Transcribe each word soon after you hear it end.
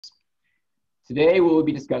Today, we will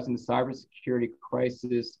be discussing the cybersecurity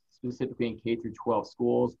crisis, specifically in K-12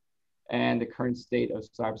 schools, and the current state of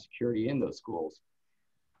cybersecurity in those schools.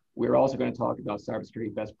 We're also going to talk about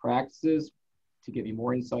cybersecurity best practices to give you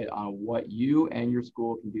more insight on what you and your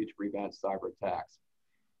school can do to prevent cyber attacks.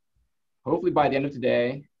 Hopefully, by the end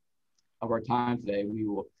of our time today,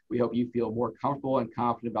 we hope you feel more comfortable and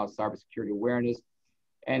confident about cybersecurity awareness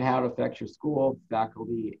and how it affects your school,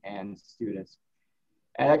 faculty, and students.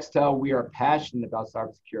 At Extel, we are passionate about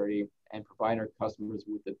cybersecurity and providing our customers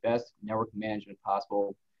with the best network management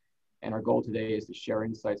possible. And our goal today is to share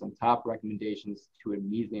insights on top recommendations to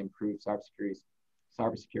immediately improve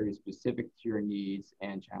cybersecurity specific to your needs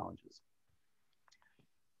and challenges.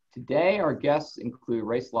 Today, our guests include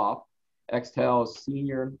Ray Sloth, Extel's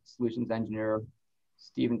Senior Solutions Engineer,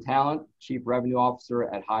 Stephen Talent, Chief Revenue Officer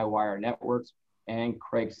at Highwire Networks, and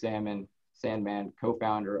Craig Sandman,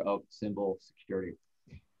 co-founder of Cymbal Security.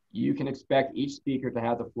 You can expect each speaker to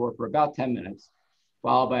have the floor for about 10 minutes,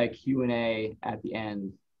 followed by a Q&A at the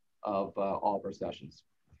end of all of our sessions.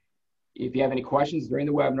 If you have any questions during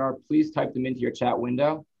the webinar, please type them into your chat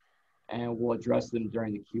window, and we'll address them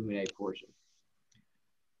during the Q&A portion.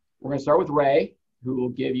 We're going to start with Ray, who will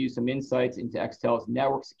give you some insights into Extel's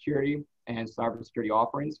network security and cybersecurity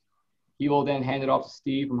offerings. He will then hand it off to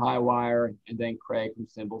Steve from Highwire and then Craig from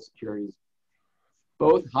Cymbal Securities.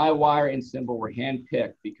 Both Highwire and Cymbal were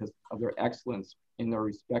handpicked because of their excellence in their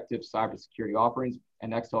respective cybersecurity offerings,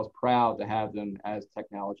 and Extel is proud to have them as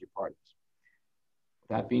technology partners. With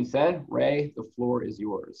that being said, Ray, the floor is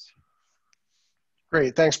yours.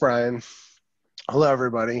 Great, thanks, Brian. Hello,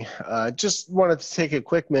 everybody. Just wanted to take a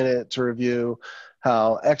quick minute to review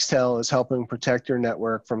how Extel is helping protect your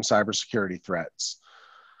network from cybersecurity threats.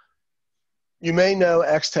 You may know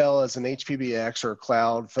Extel as an HPBX or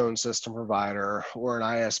cloud phone system provider or an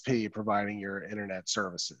ISP providing your internet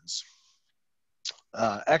services.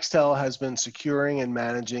 Extel has been securing and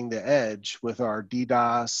managing the edge with our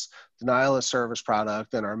DDoS, denial of service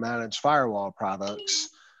product, and our managed firewall products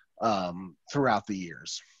throughout the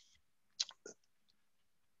years.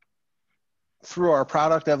 Through our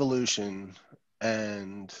product evolution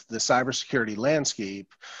and the cybersecurity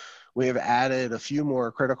landscape, we have added a few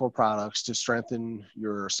more critical products to strengthen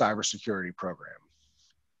your cybersecurity program.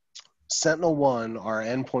 SentinelOne, our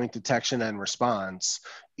endpoint detection and response,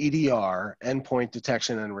 EDR, endpoint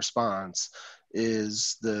detection and response,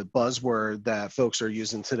 is the buzzword that folks are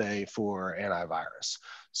using today for antivirus.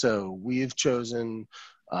 So we've chosen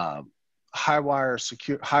Highwire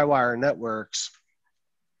Networks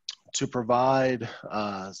to provide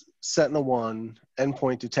SentinelOne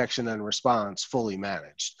endpoint detection and response fully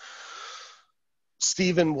managed.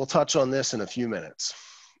 Stephen will touch on this in a few minutes.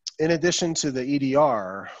 In addition to the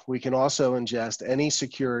EDR, we can also ingest any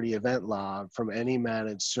security event log from any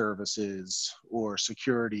managed services or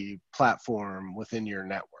security platform within your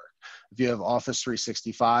network. If you have Office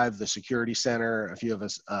 365, the Security Center, if you have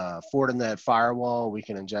a Fortinet firewall, we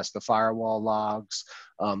can ingest the firewall logs.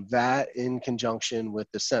 That, in conjunction with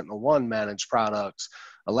the SentinelOne managed products,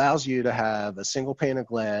 allows you to have a single pane of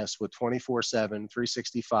glass with 24/7,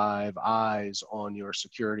 365 eyes on your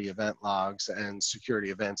security event logs and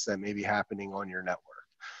security events that may be happening on your network.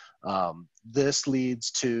 This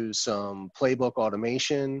leads to some playbook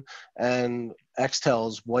automation and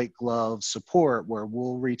Extel's white glove support, where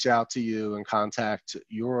we'll reach out to you and contact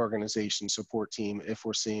your organization's support team if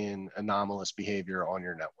we're seeing anomalous behavior on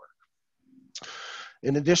your network.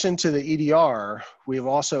 In addition to the EDR, we have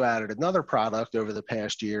also added another product over the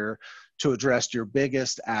past year to address your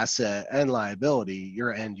biggest asset and liability,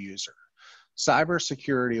 your end user.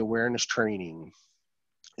 Cybersecurity awareness training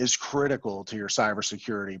is critical to your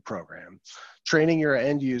cybersecurity program. Training your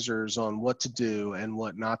end users on what to do and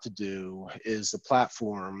what not to do is the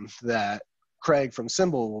platform that Craig from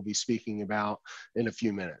Cymbal will be speaking about in a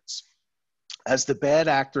few minutes. As the bad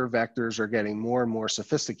actor vectors are getting more and more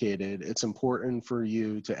sophisticated, it's important for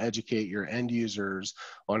you to educate your end users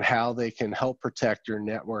on how they can help protect your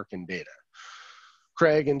network and data.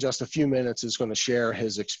 Craig, in just a few minutes, is going to share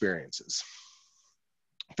his experiences.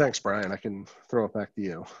 Thanks, Brian. I can throw it back to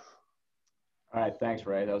you. All right, thanks,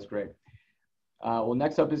 Ray. That was great. Well,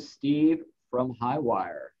 next up is Steve from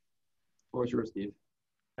Highwire. The floor is yours, Steve.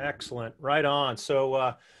 Excellent. Right on.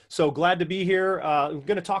 So glad to be here. I'm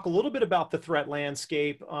going to talk a little bit about the threat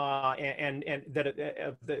landscape and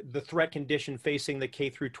that the threat condition facing the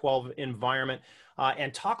K-12 environment.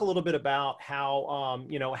 and talk a little bit about how,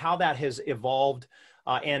 how that has evolved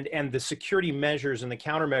and the security measures and the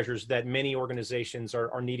countermeasures that many organizations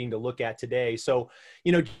are needing to look at today. So,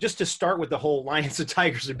 just to start with the whole lions and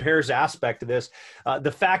tigers and bears aspect of this,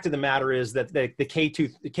 the fact of the matter is that the K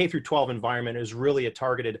through 12 environment is really a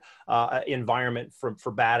targeted environment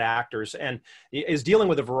for bad actors, and is dealing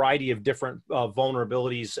with a variety of different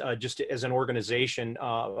vulnerabilities just as an organization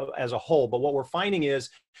as a whole. But what we're finding is,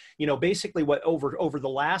 basically what over the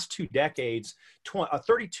last 2 decades,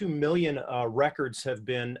 32 million records have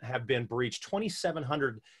been breached,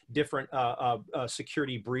 2,700 different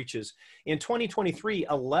security breaches. In 2023,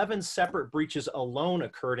 11 separate breaches alone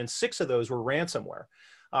occurred, and 6 of those were ransomware.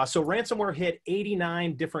 So ransomware hit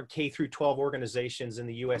 89 different K through 12 organizations in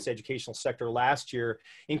the U.S. educational sector last year,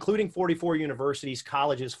 including 44 universities,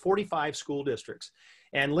 colleges, 45 school districts.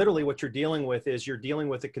 And literally what you're dealing with is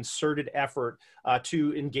a concerted effort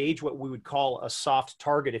to engage what we would call a soft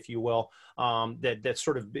target, if you will, that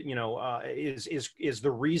sort of, is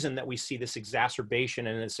the reason that we see this exacerbation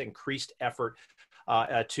and this increased effort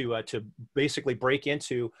to basically break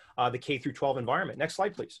into the K through 12 environment. Next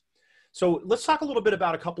slide, please. So let's talk a little bit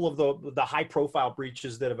about a couple of the high profile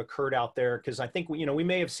breaches that have occurred out there, because I think, we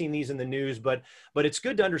may have seen these in the news, but it's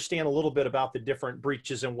good to understand a little bit about the different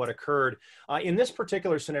breaches and what occurred. In this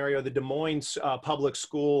particular scenario, the Des Moines public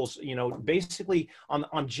schools, basically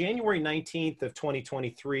on January 19th of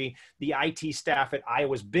 2023, the IT staff at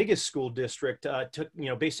Iowa's biggest school district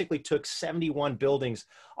basically took 71 buildings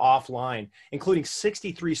offline, including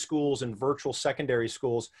 63 schools and virtual secondary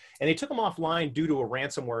schools. And they took them offline due to a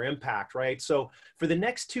ransomware impact, right? So for the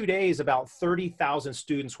next 2 days, about 30,000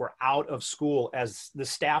 students were out of school as the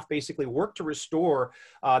staff basically worked to restore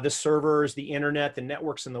the servers, the internet, the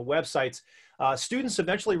networks, and the websites. Students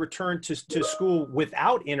eventually returned to school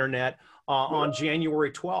without internet on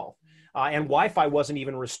January 12th. And Wi-Fi wasn't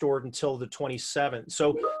even restored until the 27th.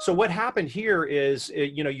 So what happened here is,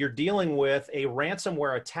 you're dealing with a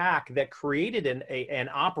ransomware attack that created an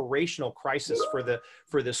operational crisis for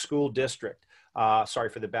the school district. Sorry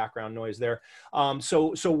for the background noise there.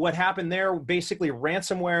 So what happened there, basically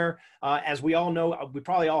ransomware, as we all know, we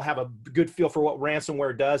probably all have a good feel for what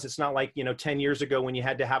ransomware does. It's not like, 10 years ago when you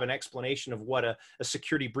had to have an explanation of what a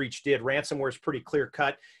security breach did. Ransomware is pretty clear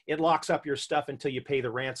cut. It locks up your stuff until you pay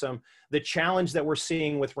the ransom. The challenge that we're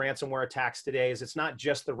seeing with ransomware attacks today is it's not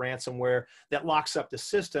just the ransomware that locks up the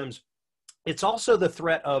systems. It's also the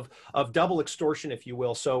threat of double extortion, if you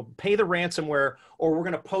will. So pay the ransomware, or we're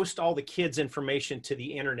going to post all the kids' information to the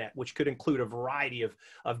internet, which could include a variety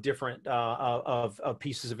of different of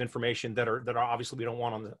pieces of information that are obviously we don't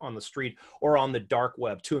want on the street or on the dark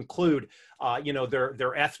web, to include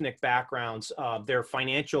their ethnic backgrounds, their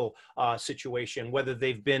financial situation, whether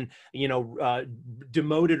they've been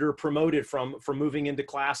demoted or promoted from moving into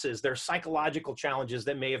classes, their psychological challenges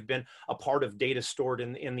that may have been a part of data stored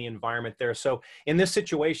in the environment there. So in this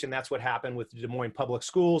situation, that's what happened with Des Moines Public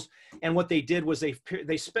Schools. And what they did was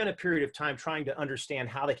they spent a period of time trying to understand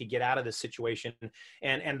how they could get out of this situation.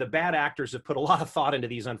 And the bad actors have put a lot of thought into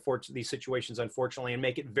these situations, unfortunately, and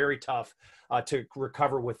make it very tough to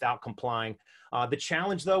recover without complying. The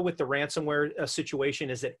challenge, though, with the ransomware situation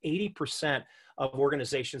is that 80% of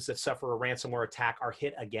organizations that suffer a ransomware attack are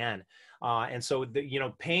hit again. And so,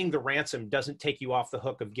 paying the ransom doesn't take you off the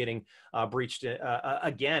hook of getting breached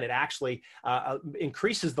again. It actually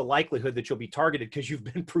increases the likelihood that you'll be targeted because you've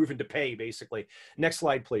been proven to pay, basically. Next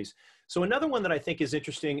slide, please. So another one that I think is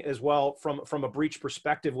interesting as well from a breach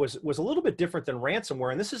perspective was a little bit different than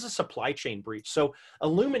ransomware, and this is a supply chain breach. So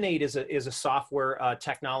Illuminate is a software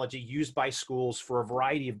technology used by schools for a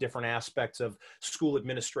variety of different aspects of school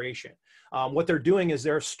administration. What they're doing is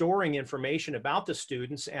they're storing information about the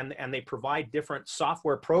students, and they provide different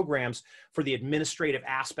software programs for the administrative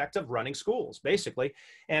aspect of running schools, basically.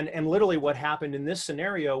 And literally what happened in this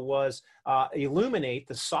scenario was Illuminate,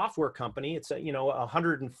 the software company, it's a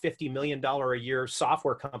 $150 million a year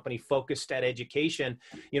software company focused at education.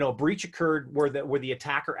 A breach occurred where the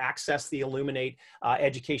attacker accessed the Illuminate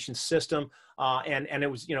education system. And it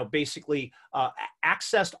was, basically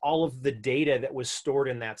accessed all of the data that was stored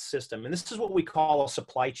in that system. And this is what we call a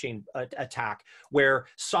supply chain attack, where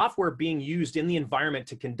software being used in the environment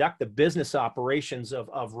to conduct the business operations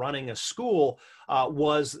of running a school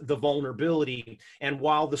was the vulnerability. And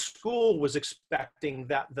while the school was expecting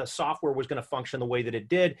that the software was going to function the way that it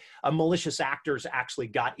did, malicious actors actually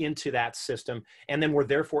got into that system and then were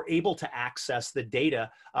therefore able to access the data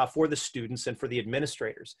for the students and for the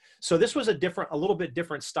administrators. So this was a little bit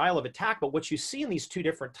different style of attack, but what you see in these two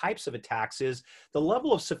different types of attacks is the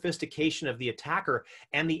level of sophistication of the attacker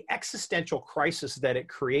and the existential crisis that it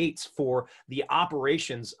creates for the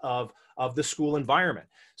operations of the school environment.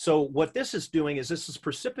 So what this is doing is this is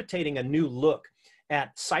precipitating a new look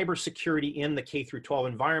at cybersecurity in the K-12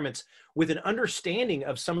 environments with an understanding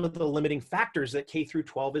of some of the limiting factors that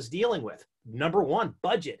K-12 is dealing with. Number one,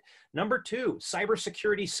 budget. Number two,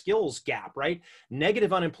 cybersecurity skills gap, right?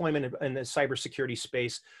 Negative unemployment in the cybersecurity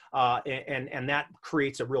space, and that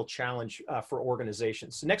creates a real challenge for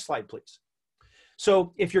organizations. So next slide, please.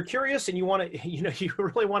 So if you're curious and you want to, you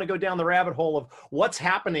really want to go down the rabbit hole of what's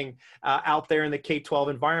happening out there in the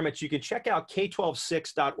K-12 environments, you can check out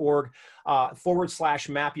k126.org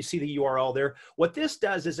 /map. You see the URL there. What this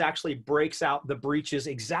does is actually breaks out the breaches,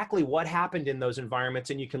 exactly what happened in those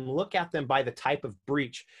environments, and you can look at them by the type of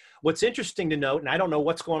breach. What's interesting to note, and I don't know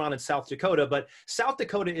what's going on in South Dakota, but South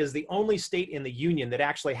Dakota is the only state in the union that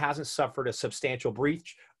actually hasn't suffered a substantial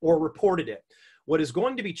breach or reported it. What is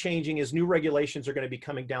going to be changing is new regulations are going to be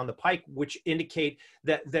coming down the pike, which indicate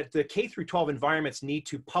that the K-12 environments need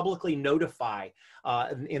to publicly notify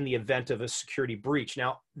in the event of a security breach.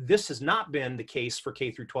 Now, this has not been the case for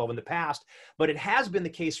K-12 in the past, but it has been the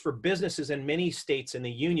case for businesses in many states in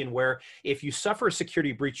the union where if you suffer a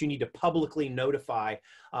security breach, you need to publicly notify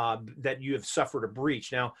that you have suffered a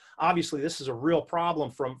breach. Now, obviously, this is a real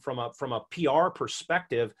problem from a PR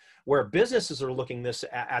perspective, where businesses are looking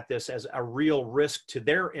at this as a real risk to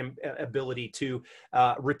their ability to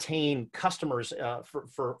retain customers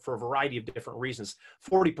for a variety of different reasons.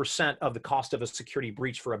 40% of the cost of a security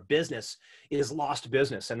breach for a business is lost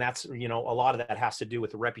business, and that's, a lot of that has to do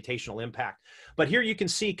with the reputational impact. But here you can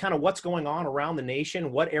see kind of what's going on around the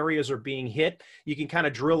nation, what areas are being hit. You can kind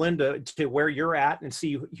of drill into where you're at and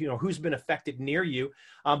see who's been affected near you.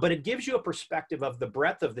 But it gives you a perspective of the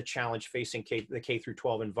breadth of the challenge facing the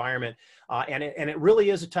K-12 environment. And it really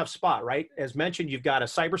is a tough spot, right? As mentioned, you've got a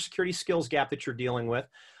cybersecurity skills gap that you're dealing with.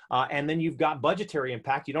 And then you've got budgetary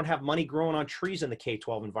impact. You don't have money growing on trees in the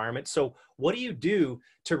K-12 environment. So what do you do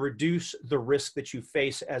to reduce the risk that you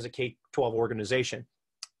face as a K-12 organization?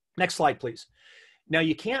 Next slide, please. Now,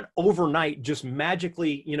 you can't overnight just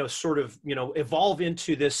magically, evolve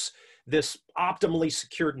into this optimally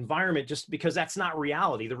secured environment just because that's not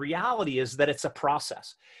reality. The reality is that it's a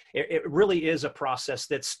process. It really is a process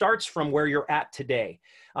that starts from where you're at today.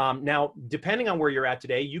 Now, depending on where you're at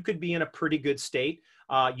today, you could be in a pretty good state.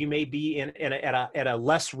 You may be at a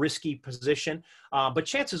less risky position, but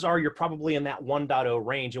chances are you're probably in that 1.0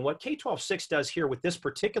 range. And what K-12-6 does here with this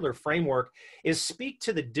particular framework is speak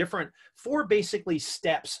to the different 4 basically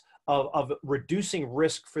steps of reducing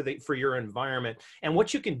risk for your environment, and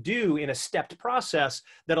what you can do in a stepped process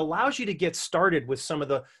that allows you to get started with some of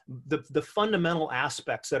the fundamental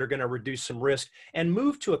aspects that are going to reduce some risk and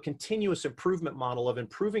move to a continuous improvement model of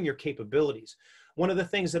improving your capabilities. One of the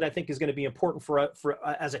things that I think is going to be important for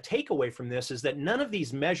as a takeaway from this is that none of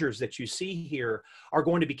these measures that you see here are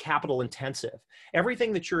going to be capital intensive.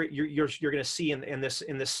 Everything that you're going to see in this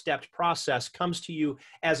stepped process comes to you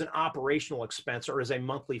as an operational expense or as a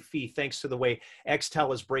monthly fee, thanks to the way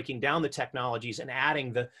Extel is breaking down the technologies and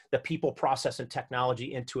adding the people, process, and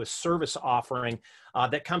technology into a service offering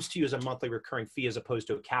that comes to you as a monthly recurring fee as opposed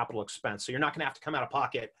to a capital expense. So you're not going to have to come out of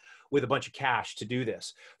pocket with a bunch of cash to do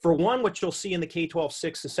this. For one, what you'll see in the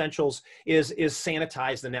K-12-6 Essentials is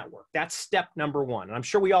sanitize the network. That's step number one. And I'm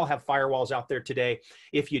sure we all have firewalls out there today.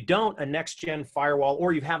 If you don't, a next-gen firewall,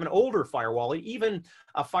 or you have an older firewall, even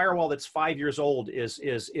a firewall that's 5 years old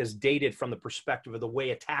is dated from the perspective of the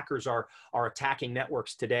way attackers are attacking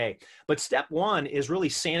networks today. But step one is really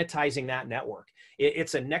sanitizing that network.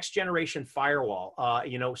 It's a next generation firewall.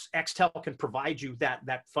 Extel can provide you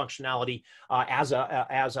that functionality as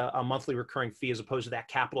a monthly recurring fee as opposed to that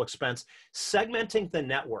capital expense. Segmenting the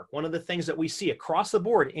network. One of the things that we see across the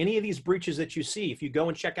board, any of these breaches that you see, if you go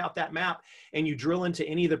and check out that map and you drill into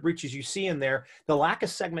any of the breaches you see in there, the lack of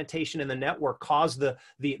segmentation in the network caused the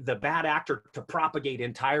bad actor to propagate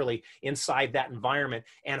entirely inside that environment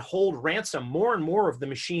and hold ransom more and more of the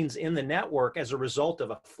machines in the network as a result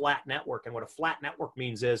of a flat network. And what a flat network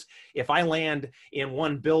means is if I land in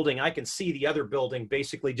one building, I can see the other building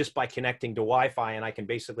basically just by connecting to Wi-Fi, and I can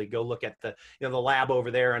basically go look at the, the lab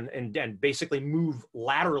over there and basically move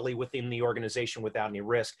laterally within the organization without any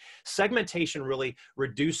risk. Segmentation really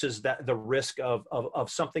reduces the risk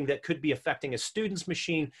of something that could be affecting a student's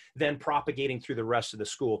machine, then propagating through the rest of the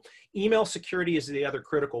school. Email security is the other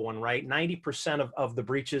critical one, right? 90% of the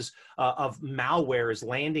breaches of malware is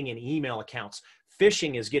landing in email accounts.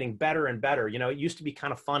 Phishing is getting better and better. It used to be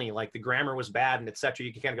kind of funny, like the grammar was bad and et cetera.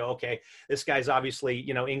 You could kind of go, okay, this guy's obviously,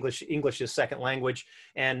 English is second language,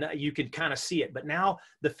 and you could kind of see it. But now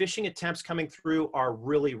the phishing attempts coming through are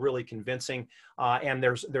really, really convincing. And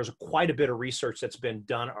there's quite a bit of research that's been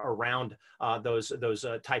done around those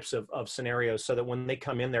types of scenarios, so that when they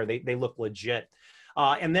come in there, they look legit.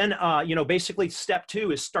 And then, basically step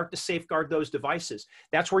 2 is start to safeguard those devices.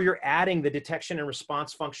 That's where you're adding the detection and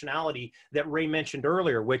response functionality that Ray mentioned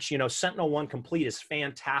earlier, which, Sentinel-1 Complete is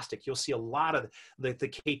fantastic. You'll see a lot of the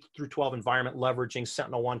K-12 environment leveraging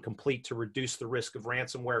Sentinel-1 Complete to reduce the risk of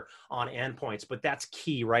ransomware on endpoints. But that's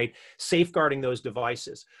key, right? Safeguarding those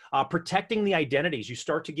devices. Protecting the identities. You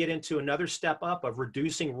start to get into another step up of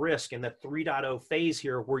reducing risk in the 3.0 phase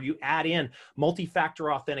here, where you add in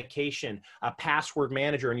multi-factor authentication, password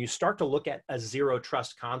manager, and you start to look at a zero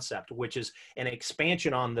trust concept, which is an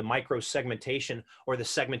expansion on the micro segmentation or the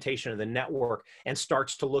segmentation of the network, and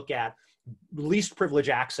starts to look at least privilege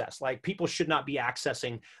access. Like, people should not be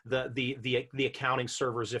accessing the accounting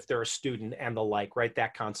servers if they're a student and the like, right?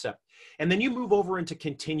 That concept. And then you move over into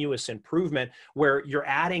continuous improvement, where you're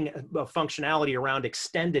adding a functionality around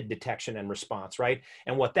extended detection and response, right?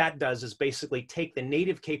 And what that does is basically take the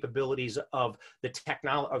native capabilities of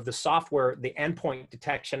the software, the endpoint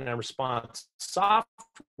detection and response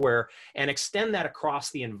software, and extend that across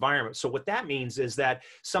the environment. So what that means is that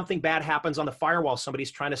something bad happens on the firewall,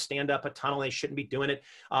 somebody's trying to stand up a tunnel, they shouldn't be doing it.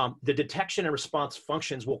 The detection and response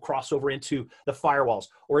functions will cross over into the firewalls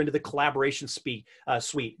or into the collaboration suite,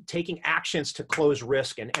 taking actions to close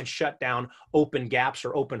risk and shut down open gaps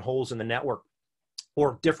or open holes in the network,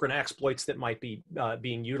 or different exploits that might be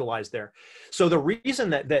being utilized there. So the reason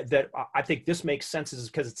that I think this makes sense is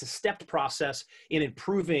because it's a stepped process in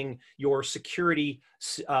improving your security,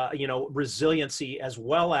 resiliency, as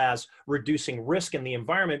well as reducing risk in the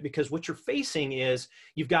environment. Because what you're facing is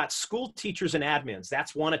you've got school teachers and admins.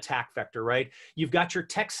 That's one attack vector, right? You've got your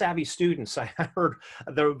tech savvy students. I heard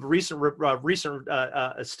the recent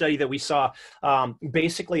study that we saw.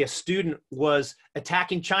 Basically, a student was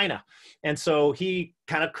attacking China, and so he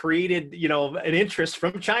kind of created, an interest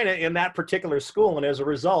from China in that particular school. And as a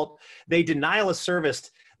result, they denial of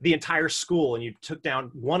service the entire school, and you took down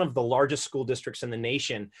one of the largest school districts in the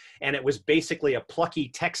nation. And it was basically a plucky,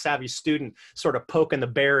 tech-savvy student sort of poking the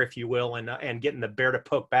bear, if you will, and getting the bear to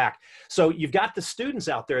poke back. So you've got the students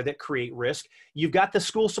out there that create risk. You've got the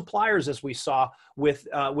school suppliers, as we saw with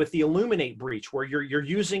the Illuminate breach, where you're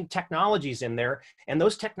using technologies in there, and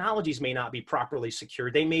those technologies may not be properly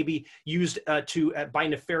secured. They may be used by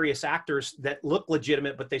nefarious actors that look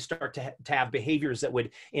legitimate, but they start to have behaviors that would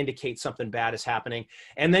indicate something bad is happening.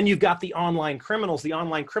 And then you've got the online criminals. The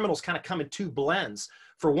online criminals kind of come in two blends.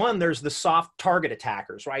 For one, there's the soft target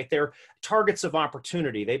attackers, right? They're targets of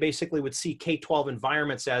opportunity. They basically would see K-12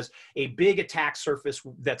 environments as a big attack surface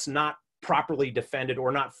that's not properly defended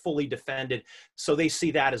or not fully defended. So they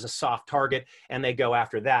see that as a soft target and they go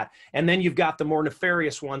after that. And then you've got the more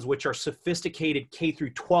nefarious ones, which are sophisticated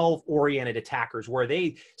K-12 oriented attackers, where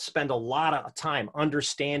they spend a lot of time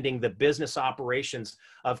understanding the business operations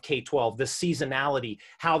of K-12, the seasonality,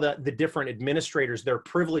 how the different administrators, their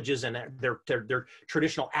privileges and their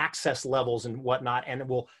traditional access levels and whatnot, and it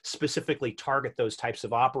will specifically target those types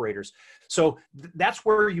of operators. So that's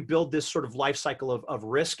where you build this sort of life cycle of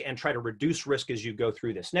risk and try to reduce risk as you go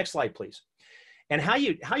through this. Next slide, please. And how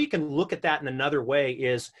you can look at that in another way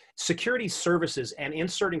is security services and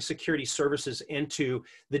inserting security services into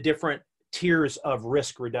the different tiers of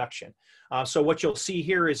risk reduction. So what you'll see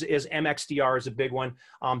here is MXDR is a big one.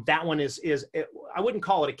 That one is I wouldn't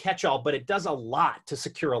call it a catch-all, but it does a lot to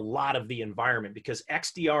secure a lot of the environment, because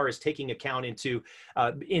XDR is taking account into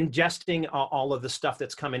ingesting all of the stuff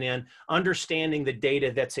that's coming in, understanding the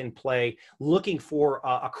data that's in play, looking for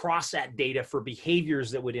across that data for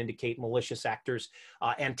behaviors that would indicate malicious actors,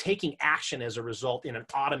 and taking action as a result in an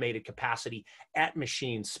automated capacity at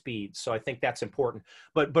machine speed. So I think that's important.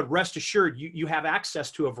 But rest assured, you have access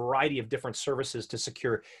to a variety of different services to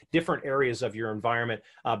secure different areas of your environment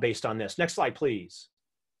based on this. Next slide, please.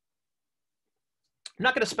 I'm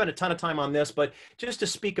not going to spend a ton of time on this, but just to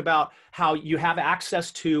speak about how you have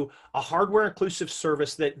access to a hardware inclusive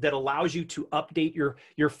service that allows you to update your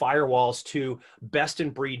firewalls to best in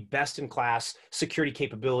breed, best in class security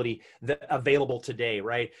capability that available today,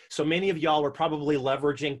 right? So many of y'all are probably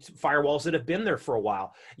leveraging firewalls that have been there for a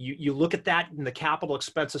while. You look at that and the capital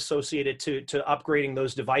expense associated to upgrading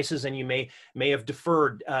those devices, and you may have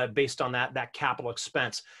deferred based on that capital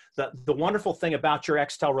expense. The wonderful thing about your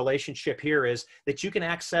Xtel relationship here is that you can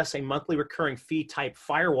access a monthly recurring fee type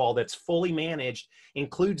firewall that's fully managed,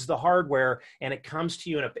 includes the hardware, and it comes to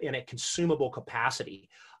you in a consumable capacity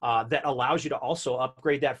that allows you to also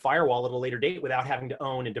upgrade that firewall at a later date without having to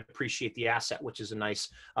own and depreciate the asset, which is a nice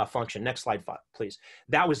function. Next slide, please.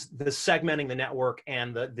 That was the segmenting the network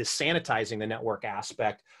and the sanitizing the network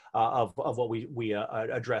aspect of what we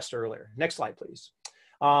addressed earlier. Next slide, please.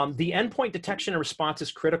 The endpoint detection and response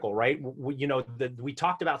is critical, right? We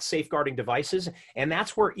talked about safeguarding devices, and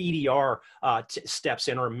that's where EDR steps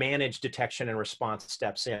in, or managed detection and response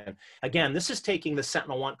steps in. Again, this is taking the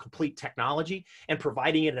SentinelOne complete technology and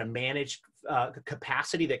providing it in a managed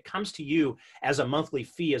capacity that comes to you as a monthly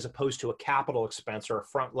fee as opposed to a capital expense or a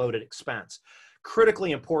front-loaded expense.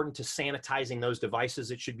 Critically important to sanitizing those devices.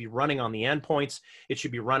 It should be running on the endpoints. It should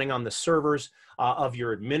be running on the servers of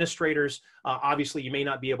your administrators. Obviously, you may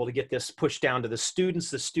not be able to get this pushed down to the students.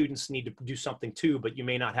 The students need to do something too, but you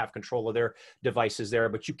may not have control of their devices there.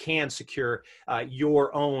 But you can secure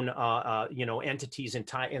your own entities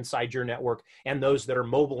inside your network, and those that are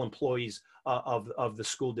mobile employees of the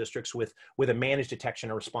school districts with a managed detection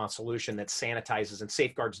and response solution that sanitizes and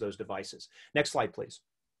safeguards those devices. Next slide, please.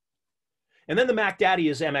 And then the Mac Daddy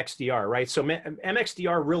is MXDR, right? So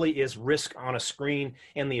MXDR really is risk on a screen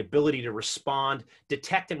and the ability to respond,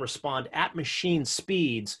 detect and respond at machine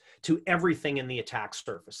speeds to everything in the attack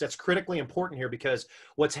surface. That's critically important here, because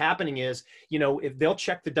what's happening is, if they'll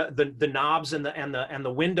check the knobs and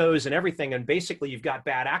the windows and everything, and basically you've got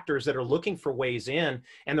bad actors that are looking for ways in,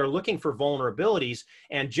 and they're looking for vulnerabilities,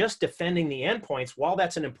 and just defending the endpoints, while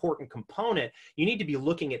that's an important component, you need to be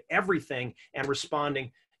looking at everything and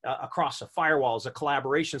responding across the firewalls, the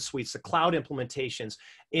collaboration suites, the cloud implementations.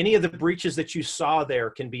 Any of the breaches that you saw there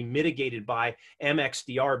can be mitigated by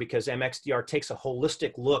MXDR, because MXDR takes a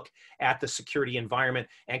holistic look at the security environment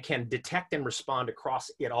and can detect and respond across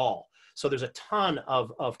it all. So there's a ton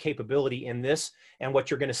of capability in this. And what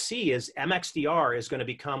you're going to see is MXDR is going to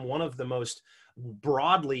become one of the most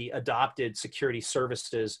broadly adopted security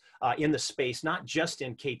services in the space, not just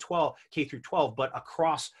in K through 12, but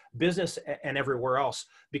across business and everywhere else,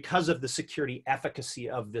 because of the security efficacy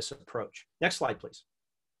of this approach. Next slide, please.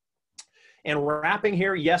 And wrapping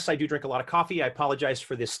here, yes, I do drink a lot of coffee. I apologize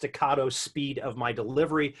for the staccato speed of my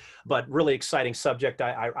delivery, but really exciting subject.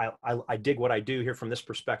 I dig what I do here from this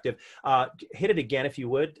perspective. Hit it again if you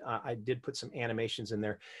would. I did put some animations in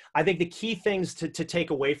there. I think the key things to take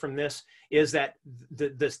away from this is that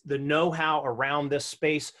the know-how around this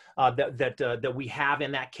space that we have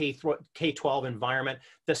in that K-12 environment,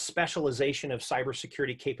 the specialization of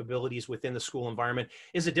cybersecurity capabilities within the school environment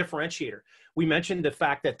is a differentiator. We mentioned the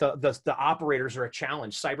fact that the operators are a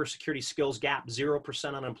challenge. Cybersecurity skills gap,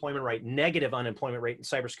 0% unemployment rate, negative unemployment rate in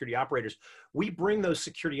cybersecurity operators. We bring those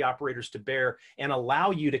security operators to bear and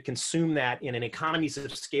allow you to consume that in an economies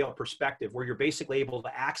of scale perspective, where you're basically able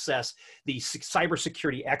to access the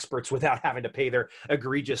cybersecurity experts without having to pay their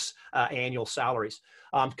egregious annual salaries.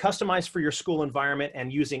 Customized for your school environment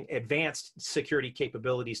and using advanced security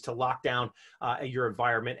capabilities to lock down your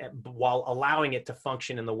environment while allowing it to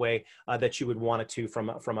function in the way that you would want it to from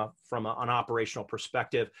an operational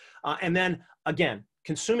perspective. And then again,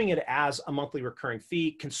 consuming it as a monthly recurring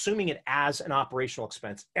fee, consuming it as an operational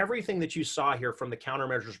expense. Everything that you saw here from the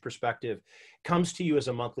countermeasures perspective comes to you as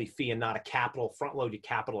a monthly fee and not a front-loaded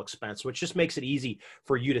capital expense, which just makes it easy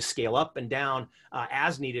for you to scale up and down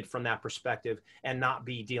as needed from that perspective and not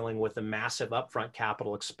be dealing with a massive upfront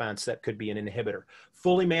capital expense that could be an inhibitor.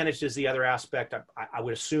 Fully managed is the other aspect. I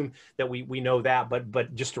would assume that we know that,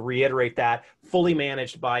 but just to reiterate that, fully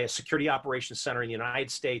managed by a security operations center in the United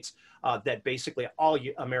States, that basically all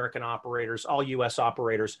American operators, all U.S.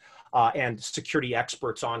 operators, and security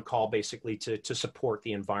experts on call basically to support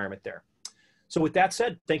the environment there. So with that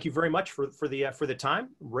said, thank you very much for the time.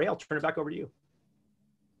 Ray, I'll turn it back over to you.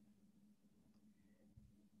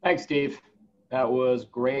 Thanks, Steve. That was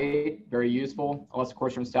great, very useful. Unless, of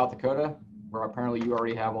course, you're in South Dakota, where apparently you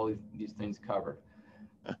already have all these things covered.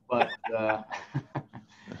 But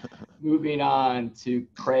moving on to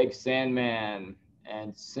Craig Sandman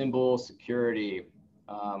and Symbol Security.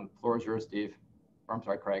 Floor is yours, Steve. Or, I'm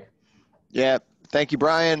sorry, Craig. Yeah, thank you,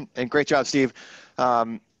 Brian, and great job, Steve. Yeah,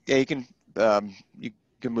 you can you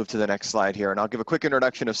can move to the next slide here, and I'll give a quick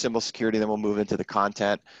introduction of Symbol Security, then we'll move into the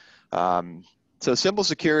content. So Symbol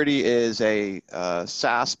Security is a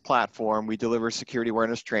SaaS platform. We deliver security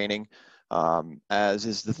awareness training, as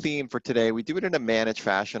is the theme for today. We do it in a managed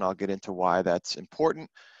fashion. I'll get into why that's important.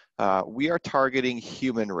 We are targeting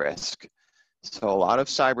human risk. So a lot of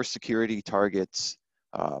cybersecurity targets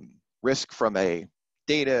risk from a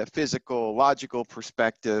data, physical, logical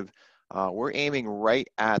perspective. We're aiming right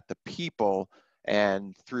at the people,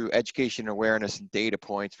 and through education, awareness, and data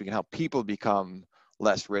points, we can help people become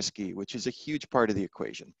less risky, which is a huge part of the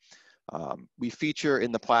equation. We feature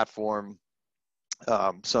in the platform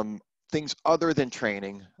some things other than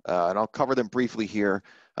training, and I'll cover them briefly here,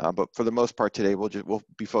 but for the most part today, we'll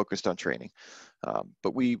be focused on training.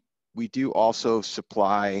 But we do also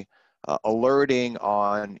supply alerting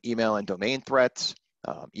on email and domain threats.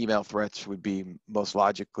 Email threats would be most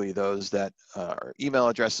logically those that are email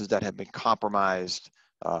addresses that have been compromised,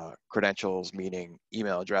 credentials, meaning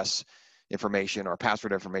email address information or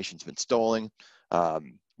password information has been stolen.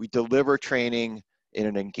 We deliver training in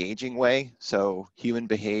an engaging way, so human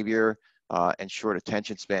behavior and short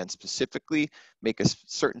attention span specifically make a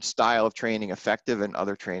certain style of training effective and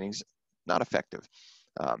other trainings not effective.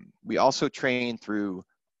 We also train through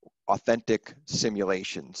authentic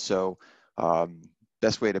simulation. So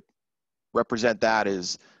best way to represent that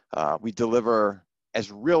is we deliver as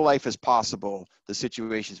real life as possible the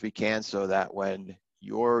situations we can, so that when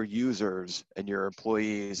your users and your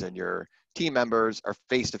employees and your team members are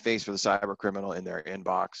face to face with a cyber criminal in their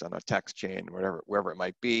inbox, on a text chain, wherever it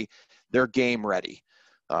might be, they're game ready.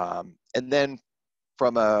 And then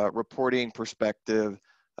from a reporting perspective,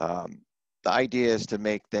 the idea is to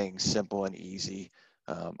make things simple and easy.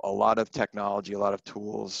 A lot of technology, a lot of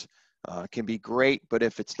tools can be great, but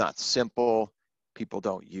if it's not simple, people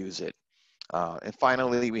don't use it. And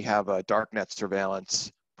finally, we have a darknet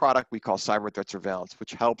surveillance product we call Cyber Threat Surveillance,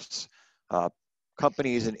 which helps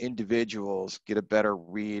companies and individuals get a better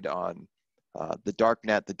read on the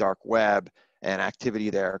darknet, the dark web, and activity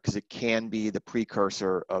there, because it can be the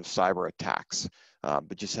precursor of cyber attacks,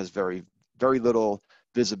 but just has very, very little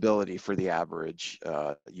visibility for the average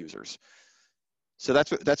users. So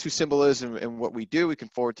that's who Symbol is and what we do. We can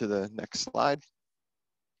forward to the next slide.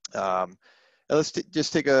 And let's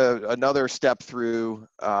just take another step through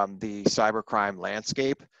the cybercrime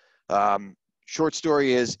landscape. Short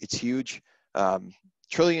story is it's huge.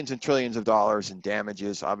 Trillions and trillions of dollars in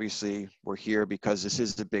damages. Obviously, we're here because this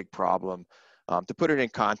is a big problem. To put it in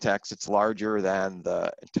context, it's larger than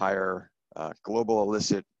the entire global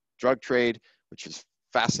illicit drug trade, which is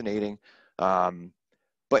fascinating.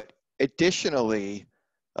 But additionally,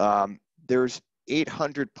 there's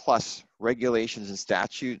 800 plus regulations and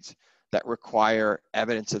statutes that require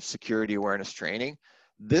evidence of security awareness training.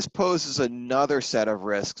 This poses another set of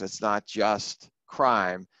risks. It's not just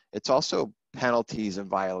crime, it's also penalties and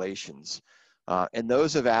violations. And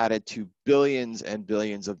those have added to billions and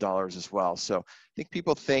billions of dollars as well. So I think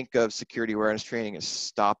people think of security awareness training as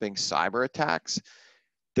stopping cyber attacks.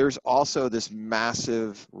 There's also this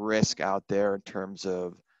massive risk out there in terms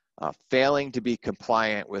of failing to be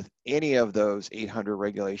compliant with any of those 800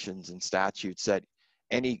 regulations and statutes that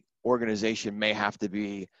any organization may have to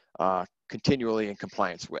be continually in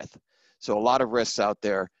compliance with. So a lot of risks out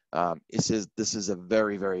there. This is a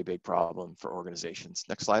very, very big problem for organizations.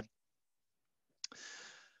 Next slide.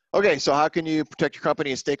 Okay, so how can you protect your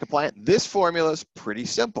company and stay compliant? This formula is pretty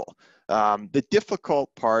simple. The difficult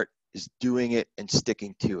part is doing it and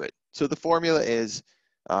sticking to it. So the formula is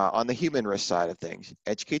on the human risk side of things,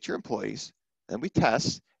 educate your employees, and we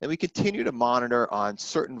test, and we continue to monitor on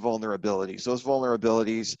certain vulnerabilities. Those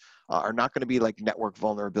vulnerabilities are not going to be like network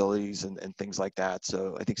vulnerabilities and things like that.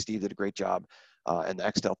 So I think Steve did a great job, and the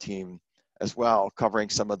Extel team as well, covering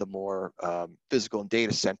some of the more physical and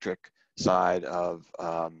data-centric side of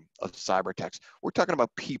cyber attacks. We're talking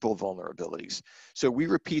about people vulnerabilities. So we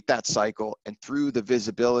repeat that cycle, and through the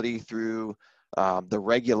visibility, through the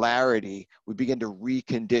regularity, we begin to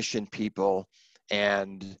recondition people,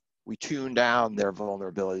 and we tune down their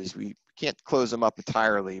vulnerabilities. We can't close them up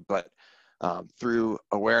entirely, but through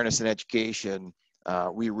awareness and education,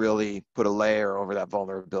 we really put a layer over that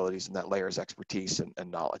vulnerabilities, and that layer is expertise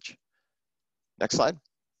and knowledge. Next slide.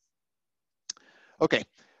 Okay,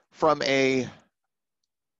 from a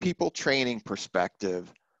people training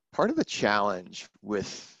perspective, part of the challenge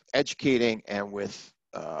with educating and with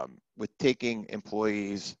taking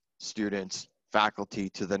employees, students, faculty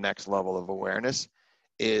to the next level of awareness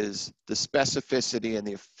is the specificity and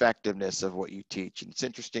the effectiveness of what you teach. And it's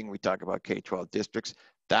interesting, we talk about K-12 districts,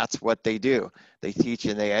 that's what they do. They teach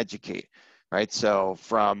and they educate, right? So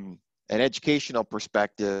from an educational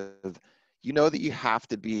perspective, you know that you have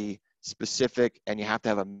to be specific and you have to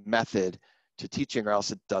have a method to teaching or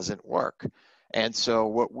else it doesn't work. And so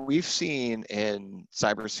what we've seen in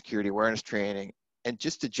cybersecurity awareness training and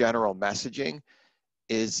just the general messaging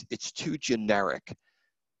is it's too generic.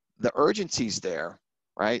 The urgency's there,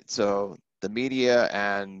 right? So the media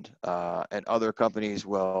and other companies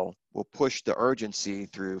will push the urgency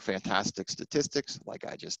through fantastic statistics, like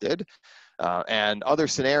I just did, and other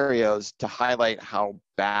scenarios to highlight how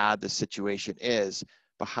bad the situation is.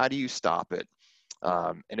 But how do you stop it?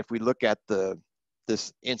 And if we look at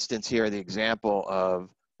this instance here, the example of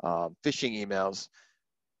phishing emails,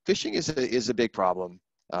 phishing is a big problem.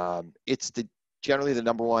 It's generally the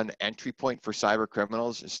 #1 entry point for cyber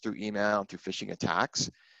criminals is through email and through phishing attacks.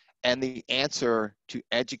 And the answer to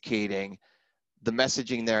educating, the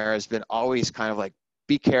messaging there has been always kind of like,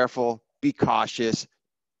 be careful, be cautious,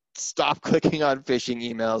 stop clicking on phishing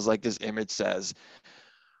emails like this image says.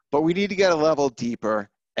 But we need to get a level deeper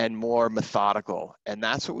and more methodical. And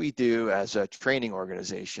that's what we do as a training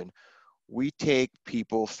organization. We take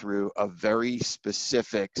people through a very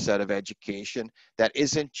specific set of education that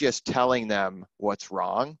isn't just telling them what's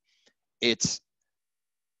wrong, it's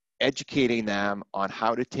educating them on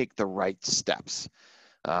how to take the right steps.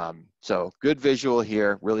 So good visual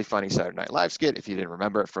here, really funny Saturday Night Live skit if you didn't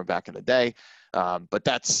remember it from back in the day. But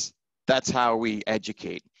that's how we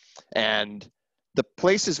educate. And the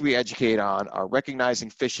places we educate on are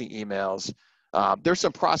recognizing phishing emails. There's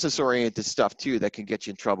some process-oriented stuff too that can get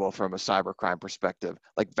you in trouble from a cybercrime perspective,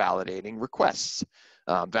 like validating requests.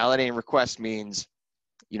 Validating requests means,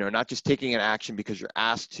 not just taking an action because you're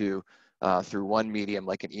asked to through one medium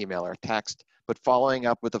like an email or text, but following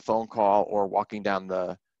up with a phone call or walking down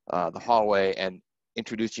the hallway and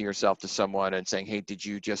introducing yourself to someone and saying, hey, did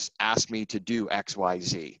you just ask me to do X, Y,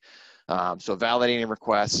 Z? So validating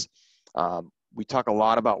requests. We talk a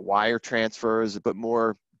lot about wire transfers, but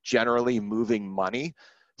more generally moving money.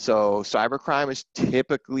 So cybercrime is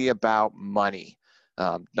typically about money.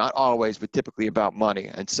 Not always, but typically about money.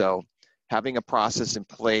 And so having a process in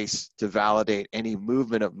place to validate any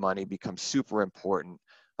movement of money becomes super important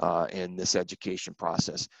in this education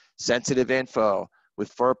process. Sensitive info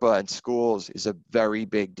with FERPA and schools is a very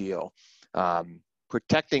big deal.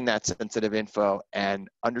 Protecting that sensitive info and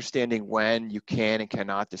understanding when you can and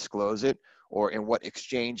cannot disclose it, or in what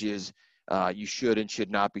exchanges you should and should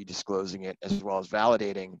not be disclosing it, as well as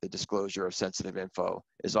validating the disclosure of sensitive info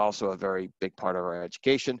is also a very big part of our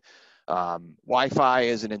education. Wi-Fi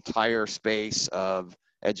is an entire space of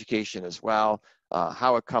education as well.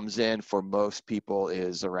 How it comes in for most people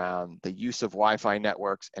is around the use of Wi-Fi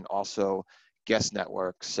networks and also guest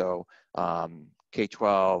networks. So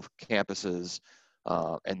K-12 campuses,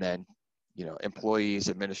 and then employees,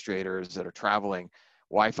 administrators that are traveling.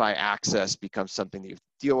 Wi-Fi access becomes something that you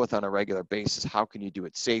deal with on a regular basis. How can you do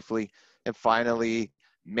it safely? And finally,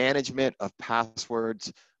 management of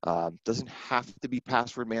passwords. Doesn't have to be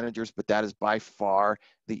password managers, but that is by far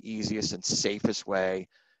the easiest and safest way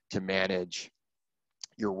to manage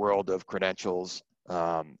your world of credentials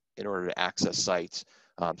in order to access sites.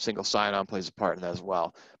 Single sign-on plays a part in that as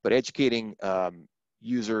well. But educating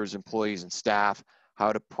users, employees, and staff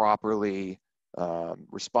how to properly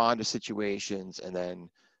respond to situations and then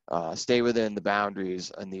stay within the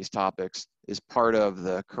boundaries on these topics is part of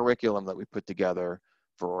the curriculum that we put together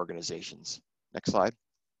for organizations. Next slide.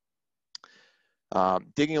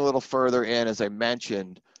 Digging a little further in, as I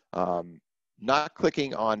mentioned, not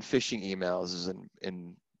clicking on phishing emails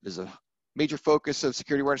is a major focus of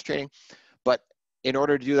security awareness training. But in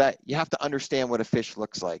order to do that, you have to understand what a phish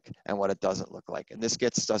looks like and what it doesn't look like. And this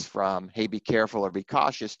gets us from, hey, be careful or be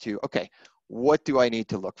cautious to, okay, what do I need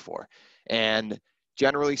to look for? And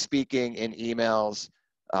generally speaking, in emails,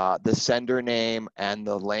 the sender name and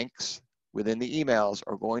the links within the emails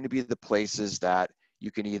are going to be the places that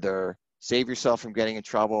you can either save yourself from getting in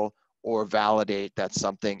trouble or validate that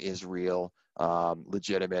something is real,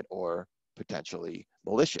 legitimate, or potentially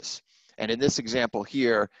malicious. And in this example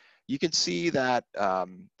here, you can see that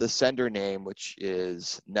the sender name, which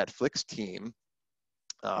is Netflix Team,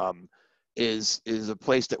 is a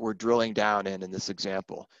place that we're drilling down in this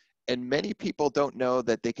example. And many people don't know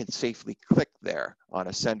that they can safely click there on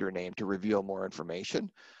a sender name to reveal more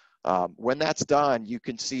information. When that's done, you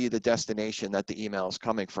can see the destination that the email is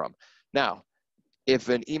coming from. Now, if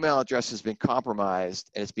an email address has been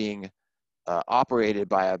compromised and it's being operated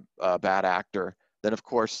by a bad actor, then of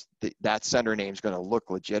course that sender name is going to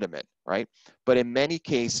look legitimate, right? But in many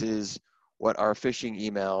cases, what are phishing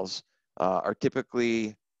emails are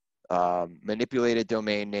typically manipulated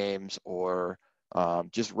domain names or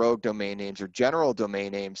just rogue domain names or general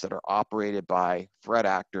domain names that are operated by threat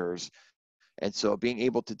actors. And so being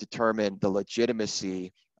able to determine the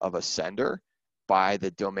legitimacy of a sender by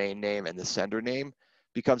the domain name and the sender name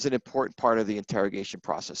becomes an important part of the interrogation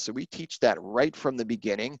process. So we teach that right from the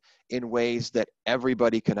beginning in ways that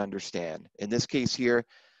everybody can understand. In this case here,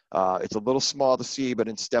 it's a little small to see, but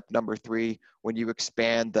in step number 3, when you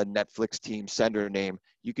expand the Netflix team sender name,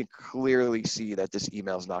 you can clearly see that this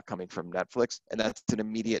email is not coming from Netflix, and that's an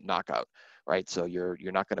immediate knockout, right? So you're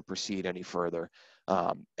not going to proceed any further.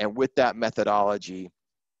 And with that methodology,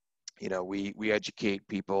 you know, we educate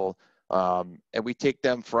people, and we take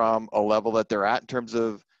them from a level that they're at in terms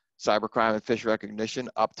of cybercrime and phish recognition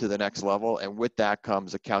up to the next level. And with that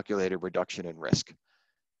comes a calculated reduction in risk.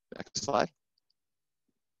 Next slide.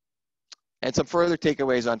 And some further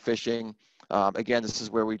takeaways on phishing. Again, this is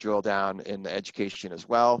where we drill down in the education as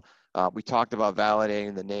well. We talked about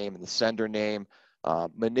validating the name and the sender name.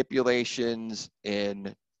 Manipulations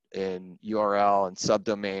in URL and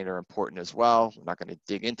subdomain are important as well. We're not going to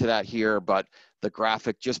dig into that here, but the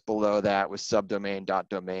graphic just below that was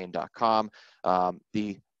subdomain.domain.com.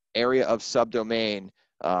 The area of subdomain,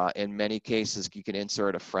 in many cases, you can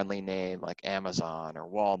insert a friendly name like Amazon or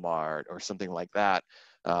Walmart or something like that.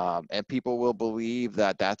 And people will believe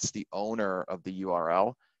that that's the owner of the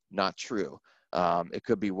URL. Not true. It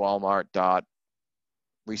could be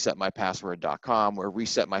walmart.resetmypassword.com, where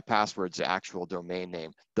reset my password is the actual domain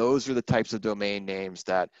name. Those are the types of domain names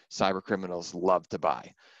that cyber criminals love to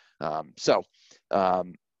buy.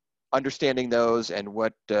 Understanding those and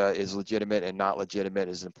what is legitimate and not legitimate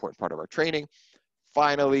is an important part of our training.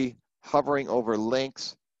 Finally, hovering over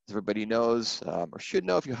links. Everybody knows or should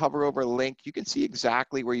know, if you hover over a link, you can see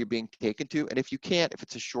exactly where you're being taken to. And if you can't, if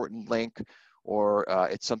it's a shortened link or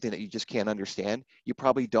it's something that you just can't understand, you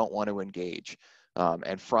probably don't want to engage.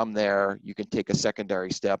 And from there, you can take a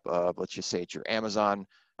secondary step of, let's just say it's your Amazon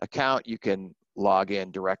account, you can log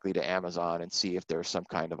in directly to Amazon and see if there's some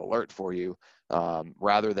kind of alert for you,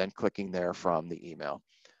 rather than clicking there from the email.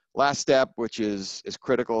 Last step, which is as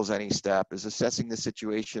critical as any step, is assessing the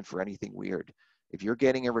situation for anything weird. If you're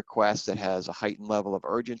getting a request that has a heightened level of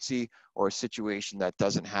urgency or a situation that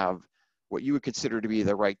doesn't have what you would consider to be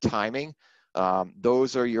the right timing,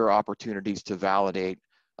 those are your opportunities to validate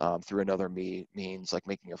through another means, like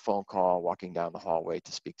making a phone call, walking down the hallway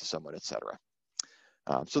to speak to someone, etc.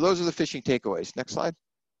 So those are the phishing takeaways. Next slide.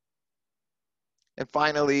 And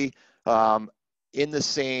finally, in the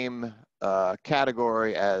same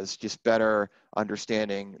category as just better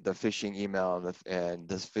understanding the phishing email and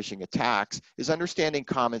the phishing attacks is understanding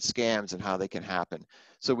common scams and how they can happen.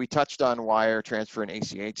 So we touched on wire transfer and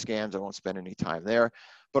ACH scams. I won't spend any time there,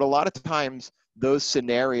 but a lot of times those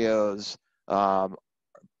scenarios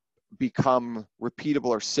become repeatable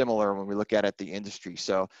or similar when we look at the industry.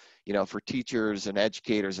 So, you know, for teachers and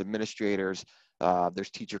educators, administrators,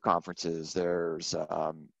 there's teacher conferences, there's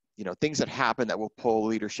you know, things that happen that will pull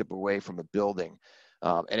leadership away from a building.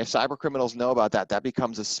 And if cyber criminals know about that, that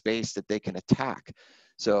becomes a space that they can attack.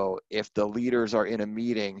 So if the leaders are in a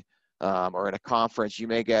meeting or in a conference, you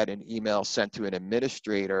may get an email sent to an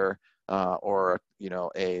administrator or, you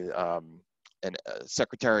know, a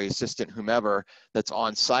secretary, assistant, whomever that's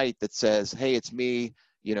on site that says, hey, it's me,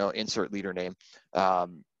 you know, insert leader name.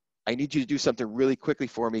 I need you to do something really quickly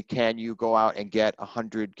for me. Can you go out and get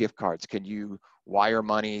 100 gift cards? Can you wire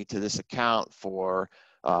money to this account for,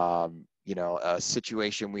 you know, a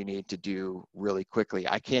situation we need to do really quickly?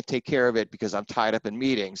 I can't take care of it because I'm tied up in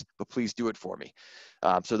meetings, but please do it for me.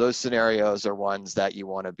 So those scenarios are ones that you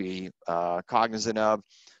want to be cognizant of.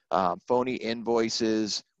 Phony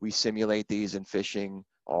invoices, we simulate these in phishing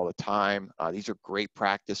all the time. These are great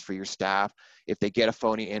practice for your staff. If they get a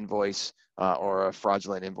phony invoice or a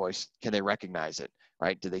fraudulent invoice, can they recognize it,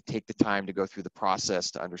 right? Do they take the time to go through the process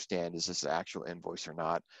to understand, is this an actual invoice or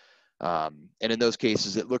not? And in those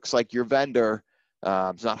cases, it looks like your vendor,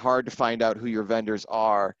 it's not hard to find out who your vendors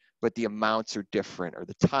are, but the amounts are different or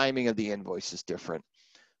the timing of the invoice is different.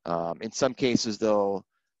 In some cases,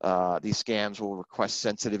 these scams will request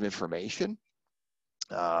sensitive information.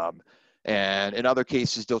 And in other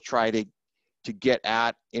cases, they'll try to get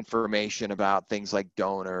at information about things like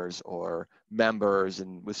donors or members.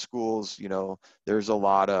 And with schools, you know, there's a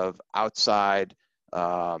lot of outside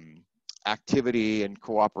activity and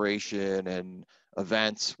cooperation and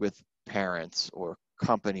events with parents or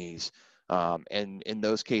companies. And in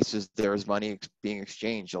those cases, there's money being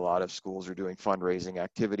exchanged. A lot of schools are doing fundraising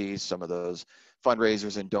activities. Some of those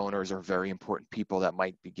fundraisers and donors are very important people that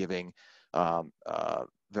might be giving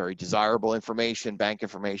very desirable information, bank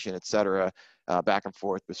information, et cetera, back and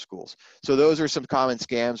forth with schools. So those are some common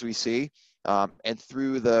scams we see. And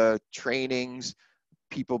through the trainings,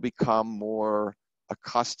 people become more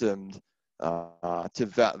accustomed to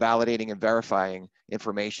validating and verifying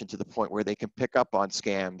information to the point where they can pick up on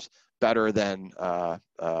scams better than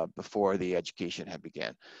before the education had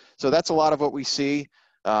began. So that's a lot of what we see.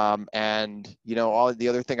 And all the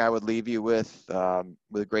other thing I would leave you with a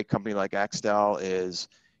great company like Extel is,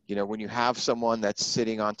 when you have someone that's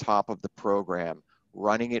sitting on top of the program,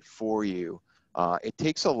 running it for you, it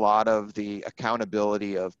takes a lot of the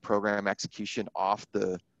accountability of program execution off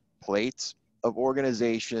the plates of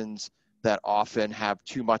organizations that often have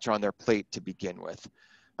too much on their plate to begin with.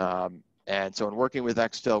 And so in working with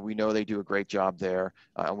Extel, we know they do a great job there,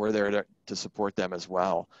 and we're there to support them as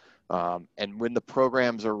well. And when the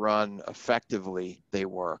programs are run effectively, they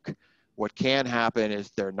work. What can happen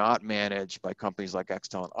is they're not managed by companies like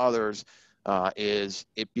Extel and others, is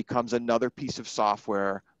it becomes another piece of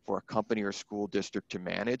software for a company or school district to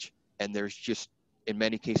manage. And there's just, in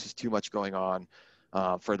many cases, too much going on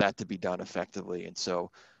for that to be done effectively. And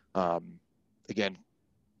so, again,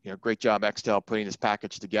 great job, Extel, putting this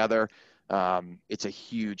package together. It's a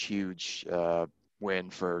huge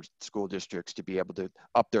win for school districts to be able to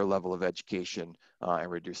up their level of education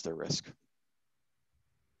and reduce their risk.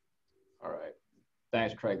 All right.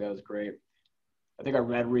 Thanks, Craig. That was great. I think I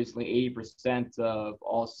read recently 80% of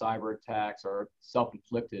all cyber attacks are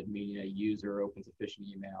self-inflicted, meaning a user opens a phishing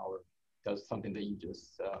email or does something that you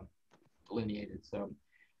just delineated. So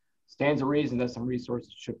stands a reason that some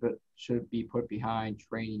resources should be put behind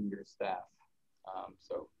training your staff.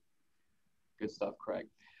 So good stuff, Craig.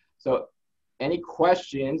 So any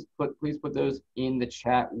questions, please put those in the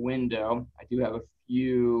chat window. I do have a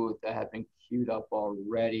few that have been queued up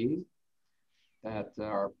already that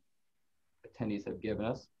our attendees have given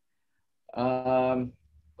us.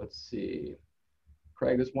 Let's see.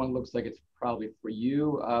 Craig, this one looks like it's probably for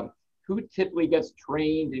you. Who typically gets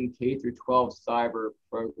trained in K-12 cyber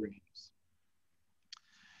programs?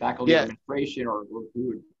 Faculty, administration, or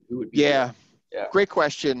who would be? Yeah, great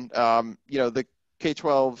question. The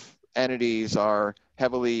K-12 entities are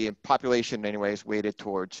heavily, in population anyways, weighted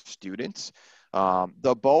towards students.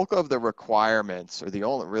 The bulk of the requirements, or the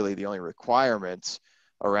only requirements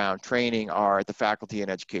around training, are at the faculty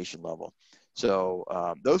and education level. So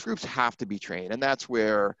those groups have to be trained, and that's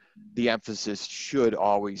where the emphasis should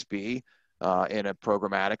always be in a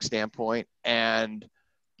programmatic standpoint. And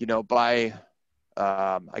by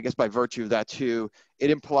virtue of that too, it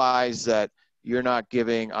implies that you're not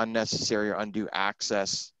giving unnecessary or undue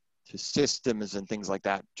access to systems and things like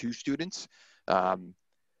that to students.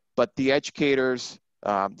 But the educators,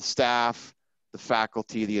 the staff, the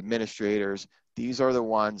faculty, the administrators, these are the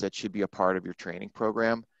ones that should be a part of your training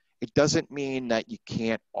program. It doesn't mean that you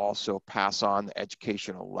can't also pass on the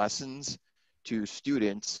educational lessons to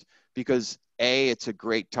students, because it's a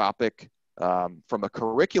great topic from a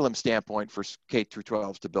curriculum standpoint for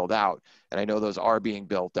K-12 to build out. And I know those are being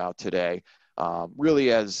built out today,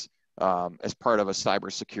 really as part of a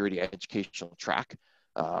cybersecurity educational track.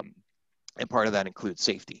 And part of that includes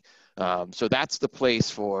safety. So that's the place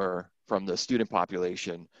from the student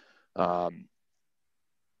population,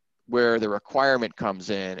 where the requirement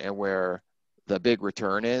comes in and where the big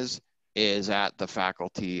return is at the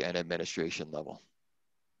faculty and administration level.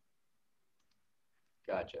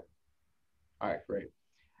 Gotcha. All right, great.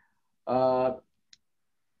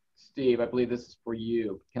 Steve, I believe this is for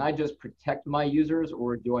you. Can I just protect my users,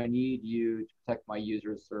 or do I need you to protect my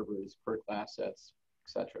users, servers, critical assets,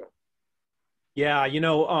 etc.? Yeah,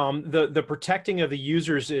 the protecting of the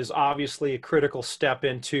users is obviously a critical step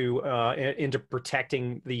into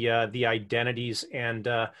protecting the identities and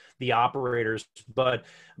the operators. But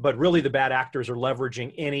really, the bad actors are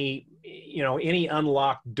leveraging any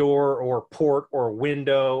unlocked door or port or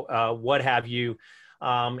window, what have you.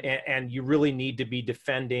 And you really need to be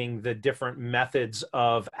defending the different methods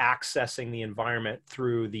of accessing the environment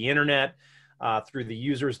through the internet, through the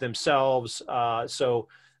users themselves. So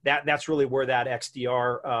that's really where that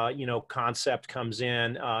XDR concept comes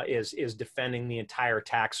in, is defending the entire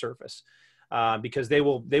attack surface, because they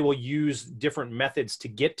will use different methods to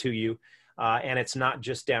get to you. And it's not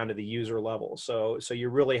just down to the user level. So you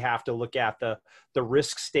really have to look at the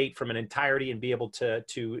risk state from an entirety and be able to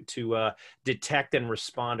detect and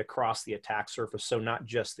respond across the attack surface. So not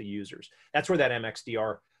just the users. That's where that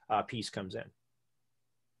MXDR piece comes in.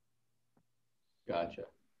 Gotcha.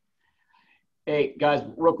 Hey guys,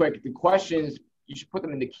 real quick, the questions, you should put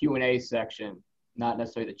them in the Q&A section, not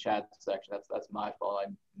necessarily the chat section. That's my fault.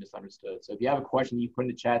 I misunderstood. So if you have a question, you put in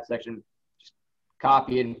the chat section,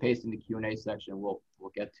 copy it and paste in the Q&A section. We'll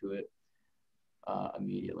get to it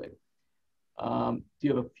immediately. Do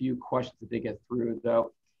you have a few questions that they get through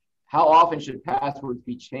though? How often should passwords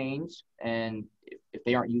be changed? And if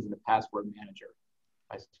they aren't using the password manager?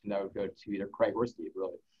 I assume that would go to either Craig or Steve,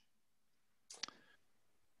 really.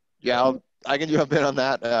 Yeah, I can jump in on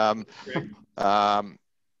that.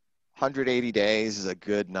 180 days is a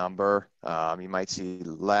good number. You might see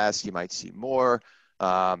less, you might see more,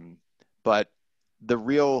 but the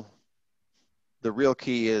real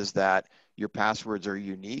key is that your passwords are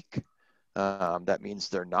unique. That means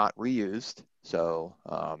they're not reused. So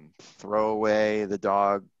throw away the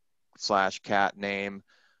dog/cat name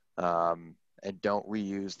and don't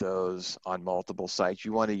reuse those on multiple sites.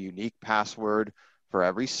 You want a unique password for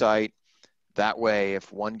every site. That way,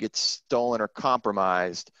 if one gets stolen or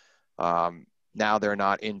compromised, now they're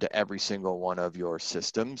not into every single one of your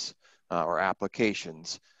systems or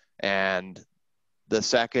applications. And the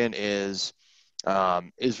second is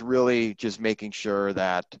really just making sure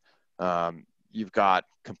that you've got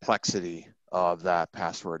complexity of that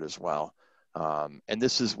password as well. And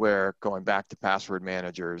this is where, going back to password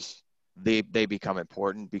managers, they become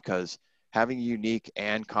important, because having unique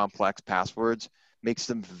and complex passwords makes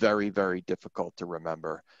them very, very difficult to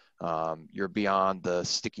remember. You're beyond the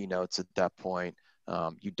sticky notes at that point.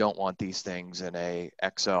 You don't want these things in a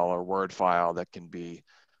Excel or Word file that can be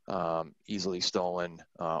easily stolen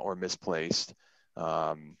or misplaced.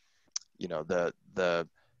 You know, the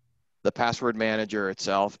password manager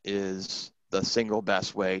itself is the single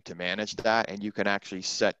best way to manage that, and you can actually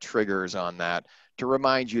set triggers on that to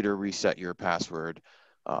remind you to reset your password,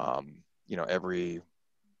 you know, every,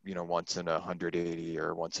 you know, once in 180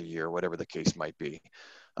 or once a year, whatever the case might be.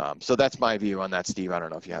 So that's my view on that, Steve. I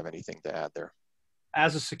don't know if you have anything to add there.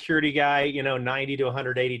 As a security guy, you know, 90 to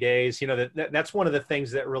 180 days, you know, that's one of the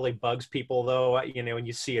things that really bugs people though. You know, when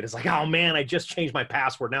you see it, it's like, oh man, I just changed my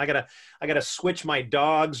password. Now I gotta switch my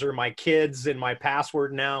dogs or my kids and my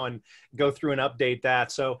password now and go through and update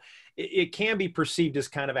that. So it can be perceived as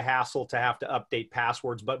kind of a hassle to have to update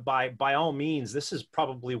passwords, but by all means, this is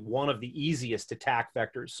probably one of the easiest attack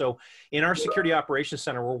vectors. So in our security operations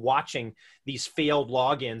center, we're watching these failed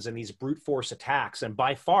logins and these brute force attacks. And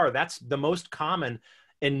by far, that's the most common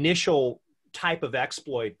initial type of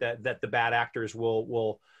exploit that the bad actors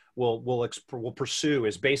will pursue,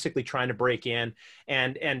 is basically trying to break in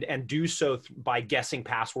and do so by guessing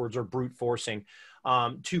passwords or brute forcing.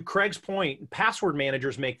 To Craig's point, password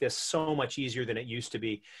managers make this so much easier than it used to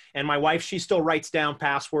be. And my wife, she still writes down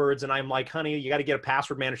passwords, and I'm like, honey, you got to get a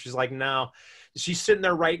password manager. She's like, no. She's sitting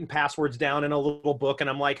there writing passwords down in a little book, and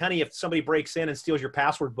I'm like, honey, if somebody breaks in and steals your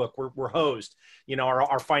password book, we're hosed. You know,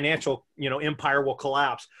 our financial, you know, empire will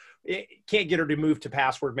collapse. It can't get her to move to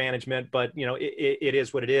password management, but you know, it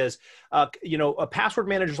is what it is. You know, password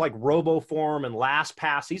managers like RoboForm and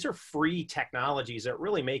LastPass, these are free technologies that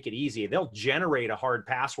really make it easy. They'll generate a hard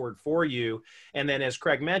password for you, and then, as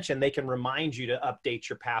Craig mentioned, they can remind you to update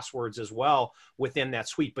your passwords as well within that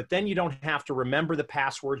suite. But then you don't have to remember the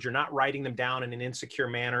passwords. You're not writing them down in an insecure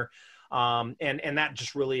manner. And that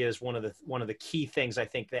just really is one of the key things I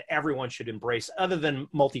think that everyone should embrace, other than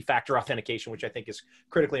multi-factor authentication, which I think is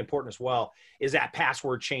critically important as well, is that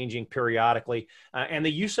password changing periodically, and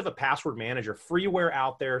the use of a password manager. Freeware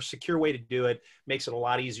out there, secure way to do it, makes it a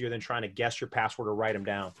lot easier than trying to guess your password or write them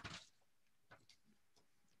down.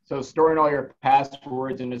 So storing all your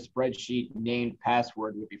passwords in a spreadsheet named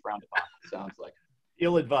password would be frowned upon, it sounds like.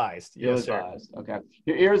 Ill-advised. Yes, Ill-advised. Okay.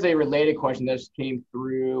 Here's a related question that just came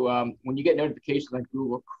through. When you get notifications on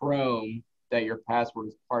Google Chrome that your password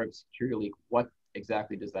is part of a security leak, what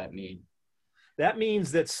exactly does that mean? That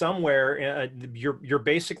means that somewhere you're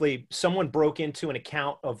basically, someone broke into an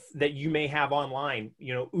account of that you may have online,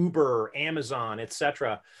 you know, Uber, Amazon,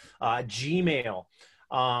 etc., Gmail.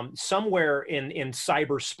 Somewhere in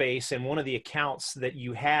cyberspace, in one of the accounts that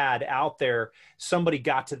you had out there, somebody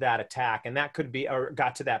got to that attack, and that could be, or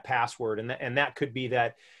got to that password, and that could be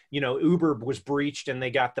that, you know, Uber was breached and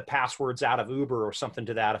they got the passwords out of Uber or something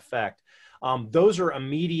to that effect. Those are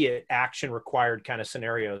immediate action required kind of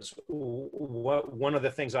scenarios. One of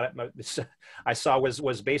the things I saw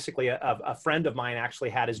was basically a friend of mine actually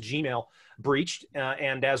had his Gmail breached,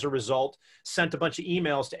 and as a result sent a bunch of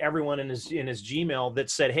emails to everyone in his Gmail that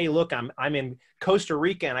said, hey, look, I'm in Costa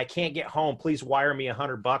Rica and I can't get home. Please wire me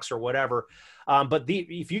 $100 or whatever. But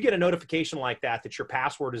if you get a notification like that your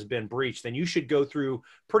password has been breached, then you should go through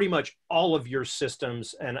pretty much all of your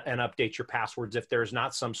systems and update your passwords if there's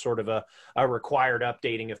not some sort of a required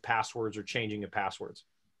updating of passwords or changing of passwords.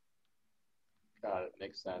 Got it.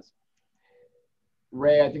 Makes sense.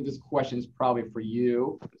 Ray, I think this question is probably for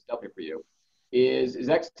you. It's definitely for you. Is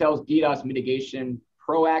Extel's DDoS mitigation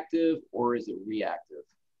proactive or is it reactive?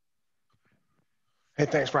 Hey,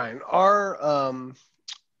 thanks, Brian. Our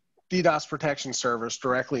DDoS protection service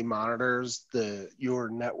directly monitors your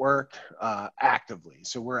network actively.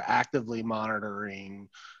 So we're actively monitoring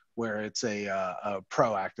where it's a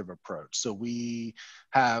proactive approach. So we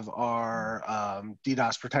have our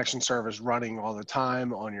DDoS protection service running all the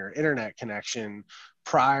time on your internet connection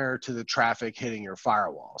prior to the traffic hitting your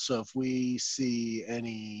firewall. So if we see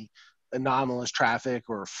any anomalous traffic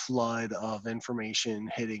or flood of information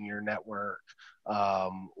hitting your network,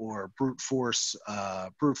 or brute force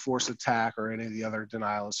attack, or any of the other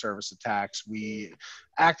denial of service attacks, we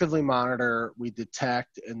actively monitor, we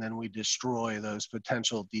detect, and then we destroy those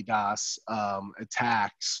potential DDoS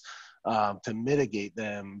attacks to mitigate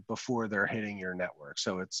them before they're hitting your network.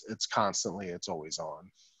 So it's constantly, it's always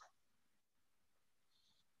on.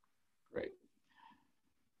 Great.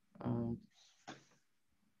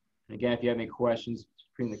 Again, if you have any questions,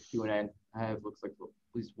 put in the Q&A. I have, looks like at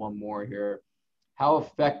least one more here. How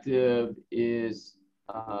effective is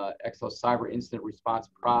Excel Cyber Incident Response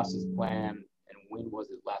Process Plan, and when was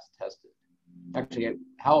it last tested? Actually,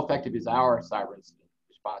 how effective is our Cyber Incident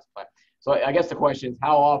Response Plan? So I guess the question is,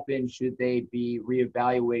 how often should they be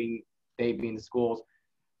reevaluating, they being the schools,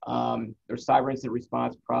 their Cyber Incident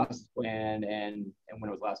Response Process Plan, and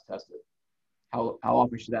when it was last tested? How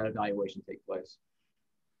often should that evaluation take place?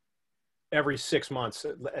 Every 6 months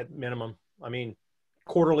at minimum. I mean,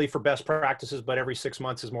 quarterly for best practices, but every 6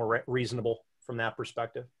 months is more reasonable from that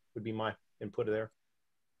perspective, would be my input there.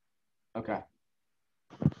 Okay.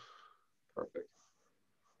 Perfect.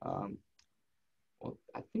 Well,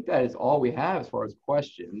 I think that is all we have as far as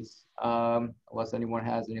questions. Unless anyone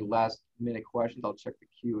has any last minute questions, I'll check the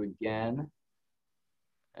queue again.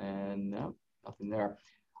 And no, nothing there.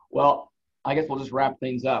 Well, I guess we'll just wrap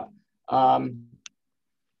things up.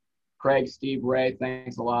 Craig, Steve, Ray,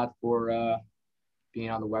 thanks a lot for being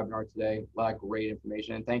on the webinar today. A lot of great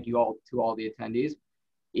information. And thank you all to all the attendees.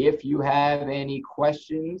 If you have any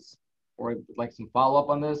questions or would like some follow-up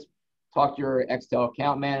on this, talk to your Xtel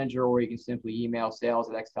account manager, or you can simply email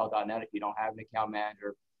sales@xtel.net if you don't have an account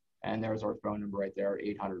manager. And there's our phone number right there,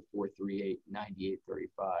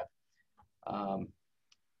 800-438-9835. That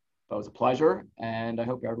was a pleasure, and I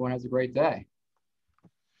hope everyone has a great day.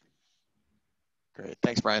 Great.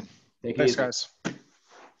 Thanks, Brian. Thanks, guys.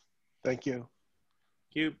 Thank you.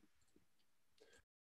 Thank you.